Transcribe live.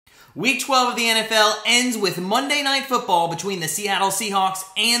Week 12 of the NFL ends with Monday Night Football between the Seattle Seahawks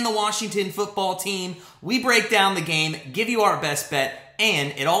and the Washington football team. We break down the game, give you our best bet,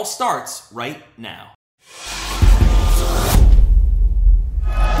 and it all starts right now.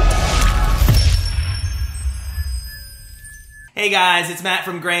 Hey guys, it's Matt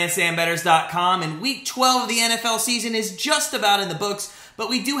from GrandstandBettors.com, and Week 12 of the NFL season is just about in the books, but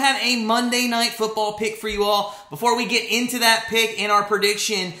we do have a Monday Night Football pick for you all. Before we get into that pick and our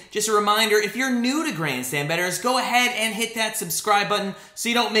prediction, just a reminder, if you're new to Grandstand Bettors, go ahead and hit that subscribe button so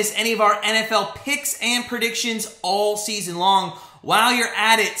you don't miss any of our NFL picks and predictions all season long. While you're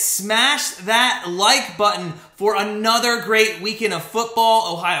at it, smash that like button for another great weekend of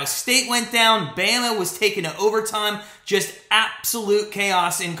football. Ohio State went down. Bama was taken to overtime. Just absolute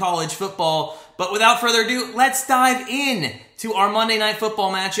chaos in college football. But without further ado, let's dive in to our Monday Night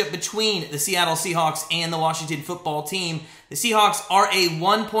Football matchup between the Seattle Seahawks and the Washington football team. The Seahawks are a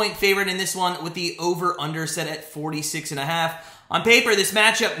 1-point favorite in this one with the over-under set at 46.5. On paper, this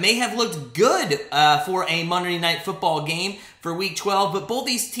matchup may have looked good for a Monday Night Football game for Week 12, but both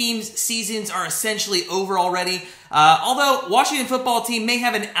these teams' seasons are essentially over already. Although Washington football team may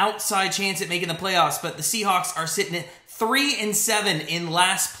have an outside chance at making the playoffs, but the Seahawks are sitting at 3-7 in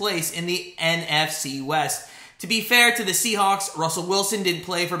last place in the NFC West. To be fair to the Seahawks, Russell Wilson did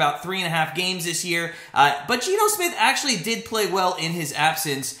play for about 3.5 games this year, but Geno Smith actually did play well in his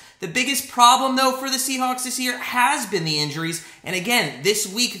absence. The biggest problem, though, for the Seahawks this year has been the injuries. And again,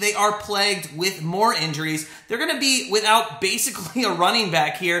 this week they are plagued with more injuries. They're going to be without basically a running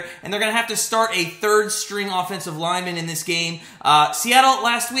back here, and they're going to have to start a third-string offensive lineman in this game. Seattle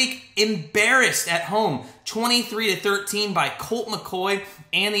last week embarrassed at home, 23-13 by Colt McCoy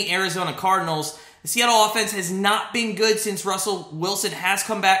and the Arizona Cardinals. The Seattle offense has not been good since Russell Wilson has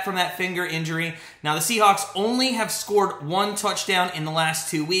come back from that finger injury. Now, the Seahawks only have scored 1 touchdown in the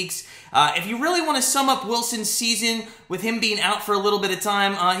last 2 weeks. If you really want to sum up Wilson's season with him being out for a little bit of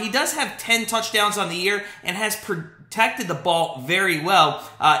time, he does have 10 touchdowns on the year and has protected the ball very well.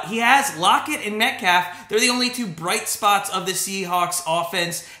 He has Lockett and Metcalf. They're the only 2 bright spots of the Seahawks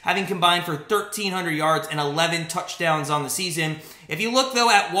offense, having combined for 1,300 yards and 11 touchdowns on the season. If you look, though,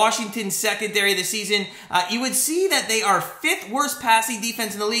 at Washington's secondary this season, you would see that they are 5th worst passing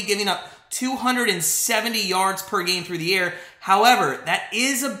defense in the league, giving up 270 yards per game through the air. However, that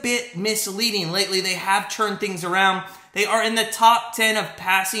is a bit misleading. Lately, they have turned things around. They are in the top 10 of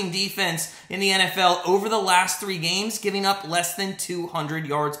passing defense in the NFL over the last 3 games, giving up less than 200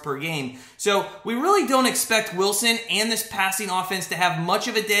 yards per game. So we really don't expect Wilson and this passing offense to have much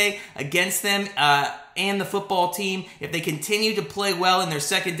of a day against them and the football team. If they continue to play well in their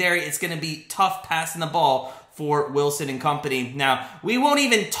secondary, it's going to be tough passing the ball for Wilson and company. Now, we won't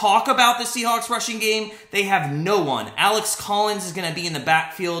even talk about the Seahawks rushing game. They have no one. Alex Collins is going to be in the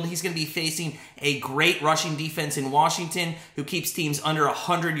backfield. He's going to be facing a great rushing defense in Washington who keeps teams under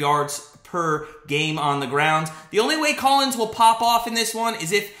 100 yards per game on the ground. The only way Collins will pop off in this one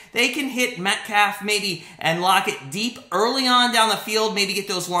is if they can hit Metcalf maybe and lock it deep early on down the field, maybe get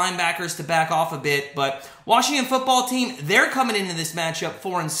those linebackers to back off a bit. But Washington football team, they're coming into this matchup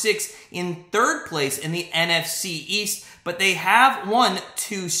 4-6 in 3rd place in the NFC East, but they have won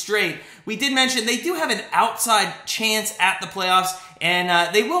 2 straight. We did mention they do have an outside chance at the playoffs,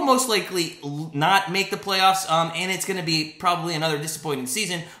 and they will most likely not make the playoffs, and it's going to be probably another disappointing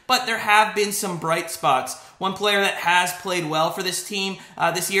season, but there have been some bright spots. One player that has played well for this team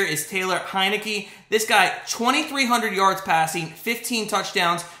this year is Taylor Heinicke. This guy, 2,300 yards passing, 15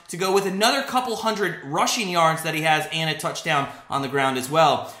 touchdowns, to go with another couple hundred rushing yards that he has and a touchdown on the ground as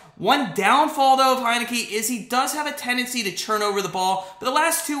well. One downfall, though, of Heinicke is he does have a tendency to turn over the ball. But the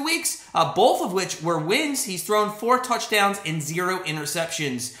last 2 weeks, both of which were wins, he's thrown 4 touchdowns and 0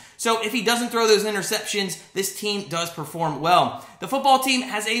 interceptions. So if he doesn't throw those interceptions, this team does perform well. The football team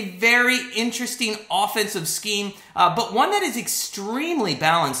has a very interesting offensive scheme, but one that is extremely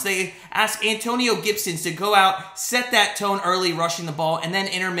balanced. They ask Antonio Gibson to go out, set that tone early, rushing the ball, and then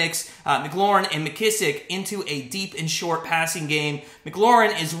intermix McLaurin and McKissick into a deep and short passing game.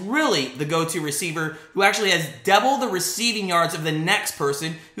 McLaurin is really the go-to receiver who actually has double the receiving yards of the next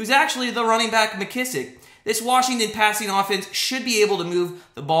person, who's actually the running back McKissick. This Washington passing offense should be able to move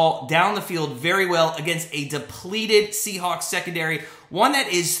the ball down the field very well against a depleted Seahawks secondary, one that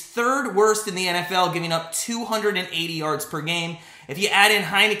is 3rd worst in the NFL, giving up 280 yards per game. If you add in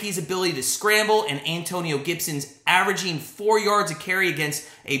Heinicke's ability to scramble and Antonio Gibson's averaging 4 yards a carry against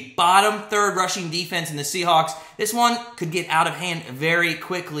a bottom 3rd rushing defense in the Seahawks, this one could get out of hand very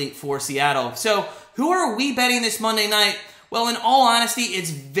quickly for Seattle. So who are we betting this Monday night? Well, in all honesty, it's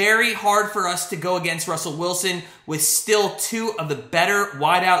very hard for us to go against Russell Wilson with still two of the better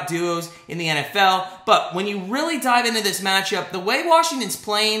wideout duos in the NFL. But when you really dive into this matchup, the way Washington's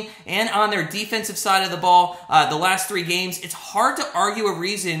playing and on their defensive side of the ball, the last 3 games, it's hard to argue a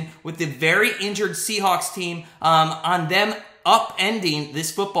reason with the very injured Seahawks team on them upending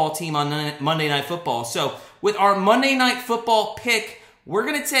this football team on Monday Night Football. So with our Monday Night Football pick, we're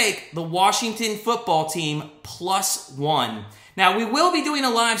going to take the Washington football team +1. Now, we will be doing a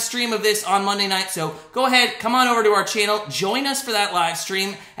live stream of this on Monday night, so go ahead, come on over to our channel, join us for that live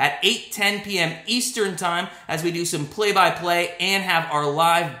stream at 8:10 p.m. Eastern Time as we do some play-by-play and have our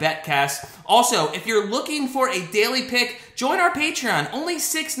live betcast. Also, if you're looking for a daily pick, join our Patreon. Only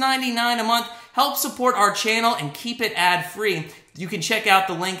 $6.99 a month. Help support our channel and keep it ad-free. You can check out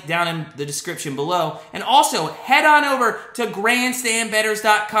the link down in the description below. And also, head on over to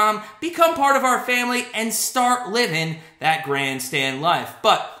GrandstandBettors.com, become part of our family, and start living that grandstand life.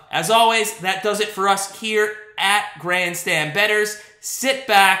 But, as always, that does it for us here at Grandstand Bettors. Sit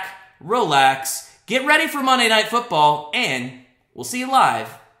back, relax, get ready for Monday Night Football, and we'll see you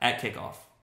live at kickoff.